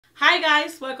Hi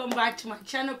guys, welcome back to my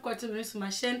channel,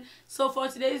 Machine. So for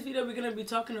today's video, we're going to be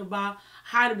talking about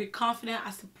how to be confident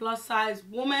as a plus size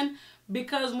woman,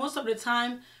 because most of the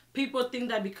time people think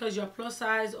that because you're plus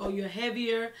size or you're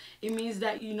heavier, it means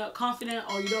that you're not confident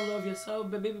or you don't love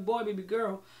yourself. But baby boy, baby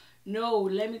girl, no,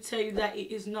 let me tell you that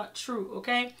it is not true,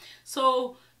 okay?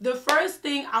 So the first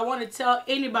thing I want to tell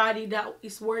anybody that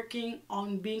is working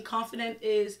on being confident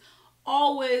is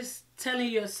always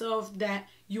telling yourself that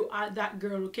you are that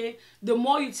girl, okay? The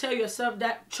more you tell yourself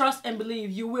that, trust and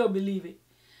believe, you will believe it.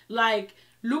 Like,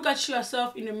 look at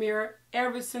yourself in the mirror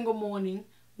every single morning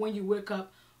when you wake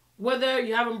up. Whether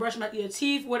you haven't brushed your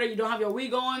teeth, whether you don't have your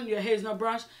wig on, your hair is not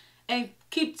brushed, and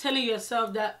keep telling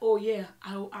yourself that, oh yeah,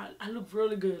 I look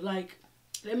really good. Like,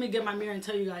 let me get my mirror and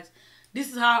tell you guys.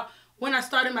 This is how, when I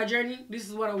started my journey, this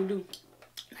is what I would do.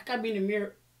 Like, I'd be in the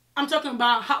mirror. I'm talking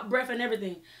about hot breath and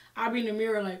everything. I'll be in the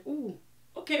mirror like, ooh,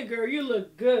 okay, girl, you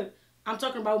look good. I'm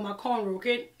talking about my cornrow,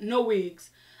 okay? No wigs.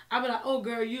 I'll be like, oh,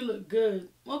 girl, you look good.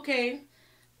 Okay,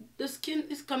 the skin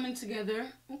is coming together.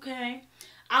 Okay.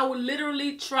 I would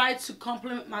literally try to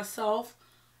compliment myself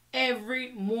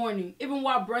every morning. Even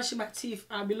while brushing my teeth,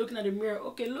 I'll be looking at the mirror.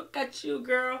 Okay, look at you,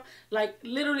 girl. Like,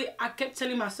 literally, I kept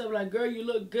telling myself, like, girl, you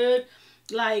look good.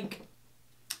 Like,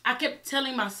 I kept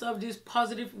telling myself these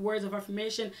positive words of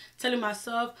affirmation, telling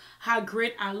myself how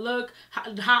great I look,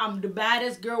 how I'm the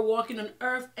baddest girl walking on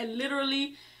earth. And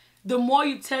literally, the more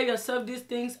you tell yourself these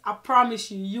things, I promise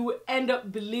you, you will end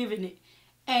up believing it.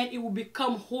 And it will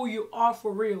become who you are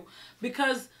for real.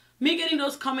 Because me getting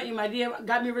those comments in my DM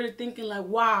got me really thinking like,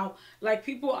 wow, like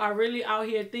people are really out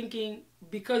here thinking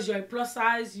because you're a plus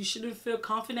size, you shouldn't feel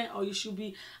confident or you should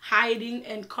be hiding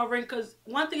and covering. Because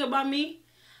one thing about me,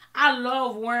 I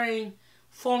love wearing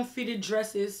form-fitted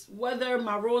dresses. Whether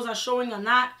my rolls are showing or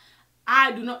not,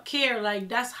 I do not care. Like,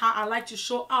 that's how I like to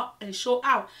show up and show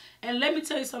out. And let me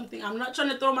tell you something. I'm not trying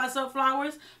to throw myself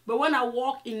flowers, but when I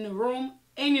walk in the room,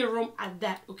 any room at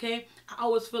that, okay, I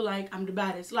always feel like I'm the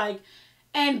baddest. Like,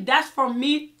 and that's from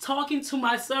me talking to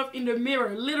myself in the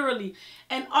mirror, literally.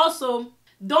 And also,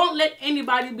 don't let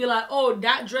anybody be like, oh,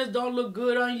 that dress don't look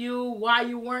good on you. Why are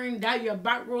you wearing that? Your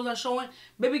back rolls are showing.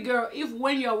 Baby girl, if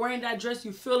when you're wearing that dress,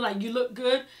 you feel like you look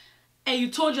good and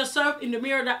you told yourself in the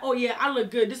mirror that, oh, yeah, I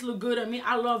look good. This look good on me.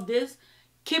 I love this.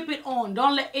 Keep it on.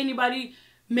 Don't let anybody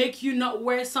make you not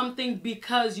wear something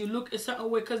because you look a certain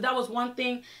way. Because that was one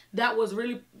thing that was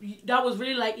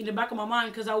really like in the back of my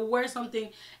mind. Because I would wear something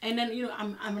and then, you know,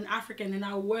 I'm an African and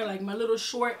I would wear like my little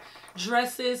short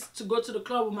dresses to go to the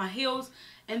club with my heels.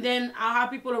 And then I'll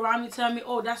have people around me tell me,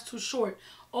 oh, that's too short.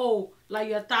 Oh, like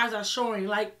your thighs are showing.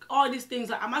 Like all these things.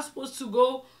 Like, am I supposed to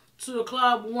go to the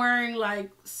club wearing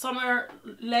like summer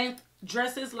length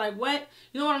dresses? Like what?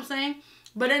 You know what I'm saying?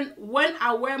 But then when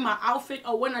I wear my outfit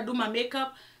or when I do my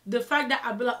makeup, the fact that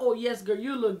I be like, oh yes, girl,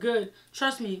 you look good.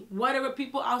 Trust me, whatever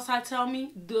people outside tell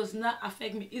me does not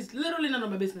affect me. It's literally none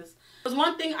of my business. Because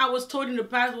one thing I was told in the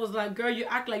past was like, girl, you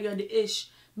act like you're the ish.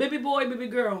 Baby boy, baby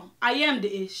girl, I am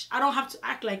the ish. I don't have to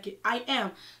act like it. I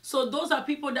am. So those are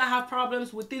people that have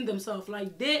problems within themselves.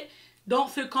 Like they don't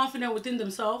feel confident within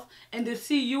themselves and they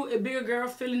see you, a bigger girl,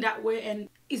 feeling that way and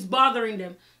it's bothering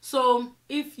them. So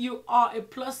if you are a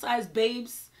plus size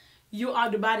babes, you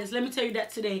are the baddest. Let me tell you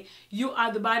that today. You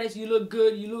are the baddest. You look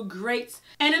good. You look great.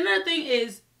 And another thing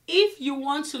is, if you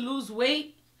want to lose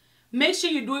weight, make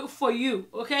sure you do it for you,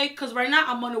 okay? Because right now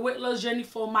I'm on a weight loss journey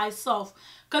for myself.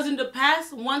 Because in the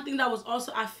past, one thing that was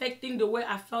also affecting the way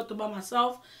I felt about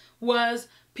myself was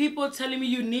people telling me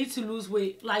you need to lose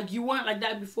weight. Like you weren't like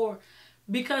that before.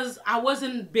 Because I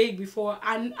wasn't big before.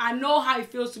 I know how it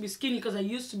feels to be skinny because I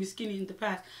used to be skinny in the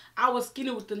past. I was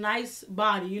skinny with a nice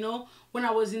body, you know, when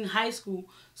I was in high school.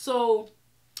 So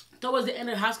towards the end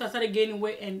of high school, I started gaining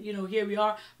weight and, you know, here we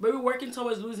are. But we're working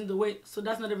towards losing the weight, so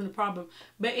that's not even a problem.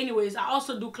 But anyways, I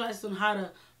also do classes on how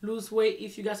to lose weight.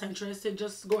 If you guys are interested,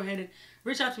 just go ahead and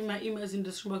reach out to me. My email is in the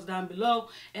description box down below.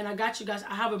 And I got you guys.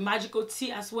 I have a magical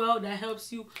tea as well that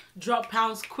helps you drop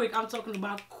pounds quick. I'm talking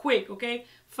about quick, okay?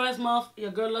 First month,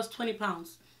 your girl lost 20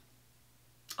 pounds.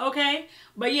 Okay?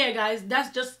 But yeah, guys,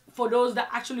 that's just for those that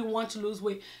actually want to lose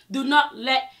weight. Do not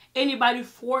let anybody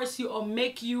force you or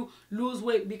make you lose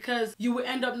weight, because you will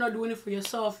end up not doing it for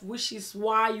yourself, which is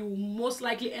why you most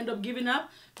likely end up giving up,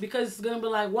 because it's gonna be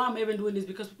like, why am I even doing this?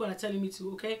 Because people are telling me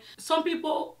to, okay? Some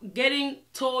people getting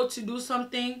told to do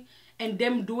something and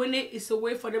them doing it is a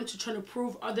way for them to try to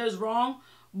prove others wrong.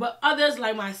 But others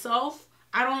like myself,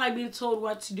 I don't like being told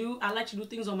what to do. I like to do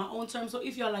things on my own terms. So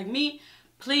if you're like me,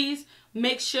 please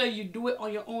make sure you do it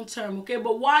on your own term, okay?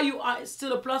 But while you are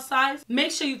still a plus size,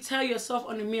 make sure you tell yourself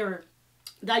on the mirror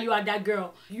that you are that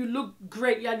girl. You look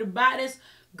great. You are the baddest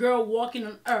girl walking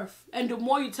on earth. And the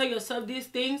more you tell yourself these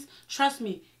things, trust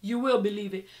me, you will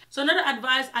believe it. So another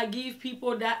advice I give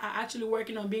people that are actually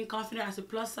working on being confident as a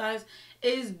plus size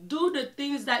is do the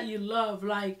things that you love.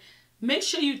 Like, make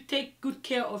sure you take good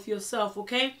care of yourself,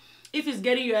 okay? If it's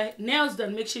getting your nails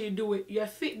done, make sure you do it. Your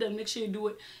feet done, make sure you do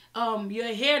it.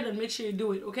 Your hair done, make sure you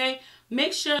do it, okay?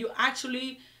 Make sure you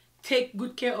actually take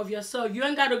good care of yourself. You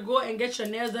ain't got to go and get your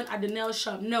nails done at the nail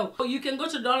shop. No. You can go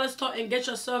to the dollar store and get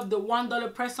yourself the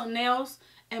 $1 press-on nails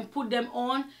and put them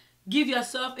on. Give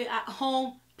yourself an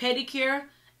at-home pedicure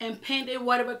and paint it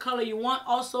whatever color you want.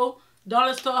 Also,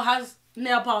 dollar store has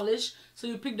nail polish, so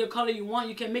you pick the color you want.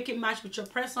 You can make it match with your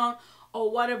press-on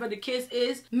or whatever the case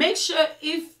is. Make sure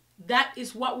if that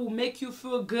is what will make you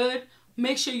feel good,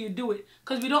 make sure you do it,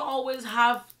 because we don't always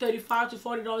have $35 to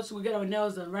 $40 to get our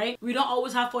nails done, right? We don't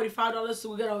always have $45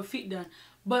 to get our feet done.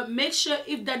 But make sure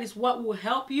if that is what will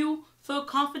help you feel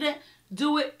confident,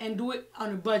 do it, and do it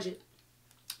on a budget.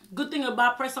 Good thing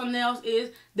about press-on nails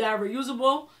is they are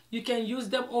reusable. You can use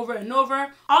them over and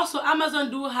over. Also,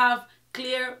 Amazon do have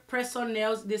clear press-on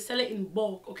nails. They sell it in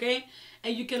bulk, okay?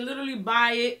 And you can literally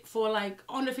buy it for like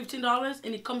under $15,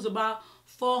 and it comes about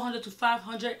 400 to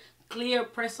 500 clear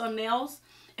press-on nails,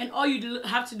 and all you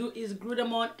have to do is glue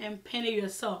them on and paint it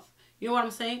yourself. You know what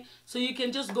I'm saying? So you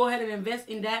can just go ahead and invest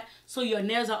in that, so your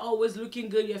nails are always looking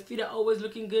good, your feet are always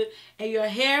looking good, and your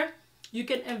hair, you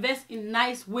can invest in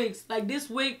nice wigs. Like this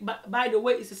wig, by the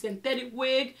way, it's a synthetic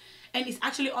wig, and it's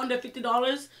actually under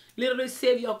 $50. Literally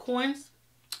save your coins.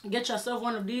 Get yourself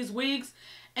one of these wigs,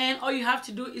 and all you have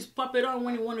to do is pop it on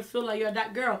when you want to feel like you're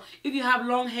that girl. If you have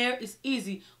long hair, it's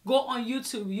easy. Go on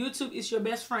YouTube. YouTube is your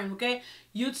best friend, okay?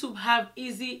 YouTube have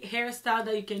easy hairstyle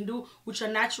that you can do with your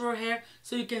natural hair,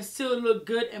 so you can still look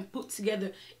good and put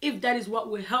together, if that is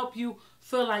what will help you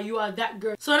feel like you are that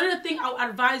girl. So another thing I would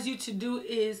advise you to do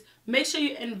is make sure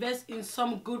you invest in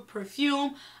some good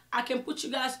perfume. I can put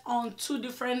you guys on 2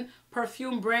 different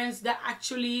perfume brands that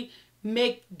actually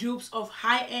make dupes of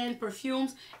high-end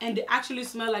perfumes, and they actually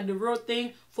smell like the real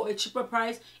thing for a cheaper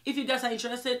price. If you guys are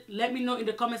interested, let me know in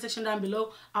the comment section down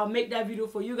below. I'll make that video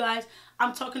for you guys.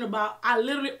 I'm talking about, I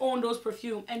literally own those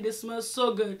perfumes and they smell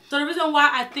so good. So the reason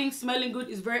why I think smelling good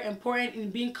is very important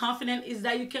in being confident is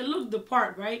that you can look the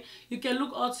part, right? You can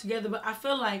look all together, but I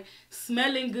feel like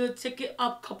smelling good take it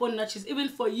up a couple notches, even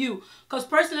for you. Because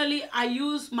personally, I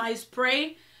use my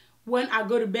spray when I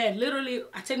go to bed. Literally,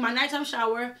 I take my nighttime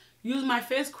shower, use my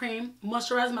face cream,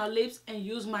 moisturize my lips, and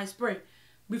use my spray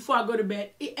before I go to bed.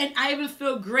 And I even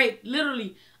feel great.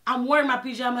 Literally, I'm wearing my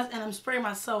pajamas and I'm spraying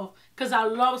myself because I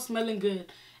love smelling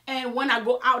good. And when I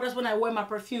go out, that's when I wear my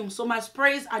perfume. So my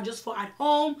sprays are just for at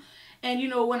home and, you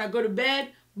know, when I go to bed.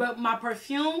 But my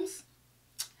perfumes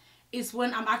is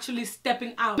when I'm actually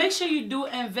stepping out. Make sure you do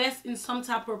invest in some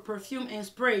type of perfume and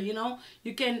spray, you know.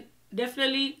 You can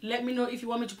definitely let me know if you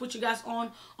want me to put you guys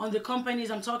on the companies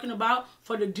I'm talking about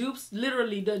for the dupes.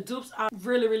 Literally, the dupes are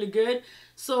really good.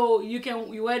 So you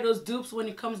wear those dupes when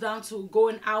it comes down to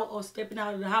going out or stepping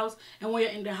out of the house. And when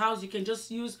you're in the house, you can just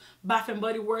use Bath and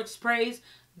Body Works sprays.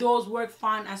 Those work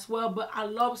fine as well. But I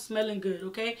love smelling good,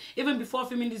 okay? Even before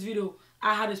filming this video,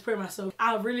 I had to spray myself.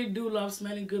 I really do love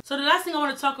smelling good. So the last thing I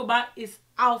want to talk about is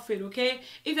outfit, okay?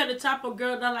 If you're the type of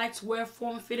girl that likes to wear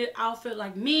form-fitted outfit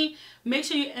like me, make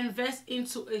sure you invest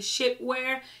into a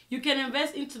shapewear. You can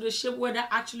invest into the shapewear that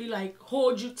actually like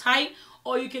hold you tight,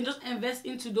 or you can just invest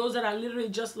into those that are literally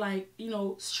just like, you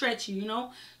know, stretchy, you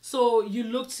know, so you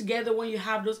look together when you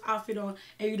have those outfits on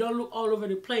and you don't look all over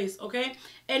the place, okay?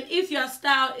 And if your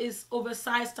style is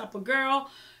oversized type of girl,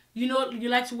 you know, you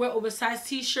like to wear oversized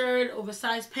t-shirt,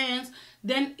 oversized pants,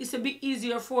 then it's a bit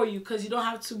easier for you because you don't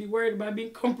have to be worried about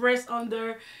being compressed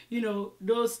under, you know,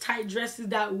 those tight dresses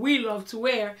that we love to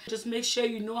wear. Just make sure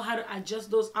you know how to adjust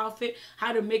those outfits,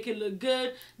 how to make it look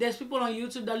good. There's people on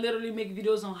YouTube that literally make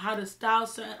videos on how to style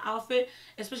certain outfit,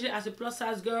 especially as a plus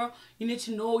size girl. You need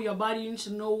to know your body, you need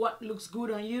to know what looks good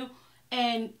on you.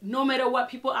 And no matter what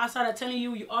people outside are telling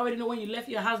you, you already know when you left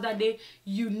your house that day,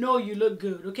 you know you look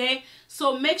good, okay?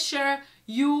 So make sure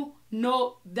you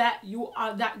know that you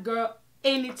are that girl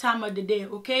any time of the day,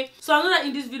 okay? So I know that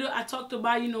in this video I talked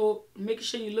about, you know, making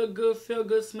sure you look good, feel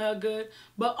good, smell good,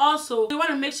 but also you want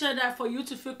to make sure that for you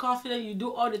to feel confident, you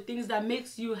do all the things that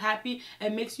makes you happy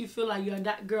and makes you feel like you're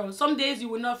that girl. Some days you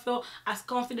will not feel as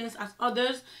confident as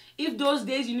others. If those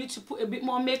days you need to put a bit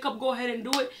more makeup, go ahead and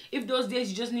do it. If those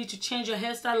days you just need to change your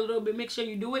hairstyle a little bit, make sure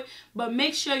you do it. But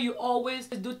make sure you always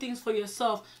do things for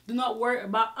yourself. Do not worry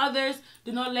about others.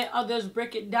 Do not let others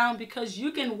break it down, because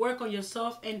you can work on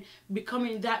yourself and become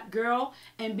becoming that girl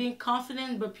and being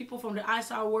confident, but people from the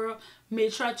outside world may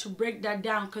try to break that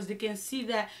down because they can see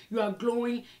that you are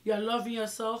glowing, you are loving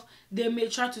yourself. They may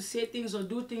try to say things or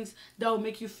do things that will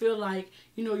make you feel like,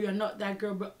 you know, you're not that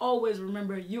girl. But always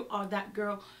remember, you are that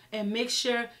girl, and make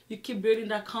sure you keep building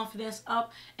that confidence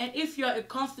up. And if you're a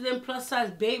confident plus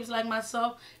size babes like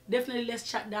myself, definitely let's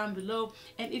chat down below.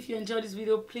 And if you enjoyed this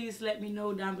video, please let me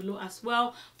know down below as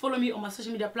well. Follow me on my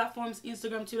social media platforms,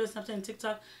 Instagram, Twitter, Snapchat, and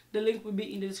TikTok. The link will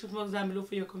be in the description box down below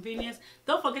for your convenience.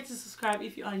 Don't forget to subscribe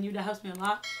if you are new. That helps me a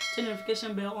lot. Turn the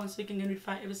notification bell on so you can get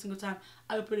notified every single time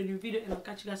I upload a new video. And I'll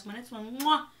catch you guys in my next one.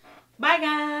 Mwah! Bye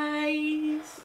guys!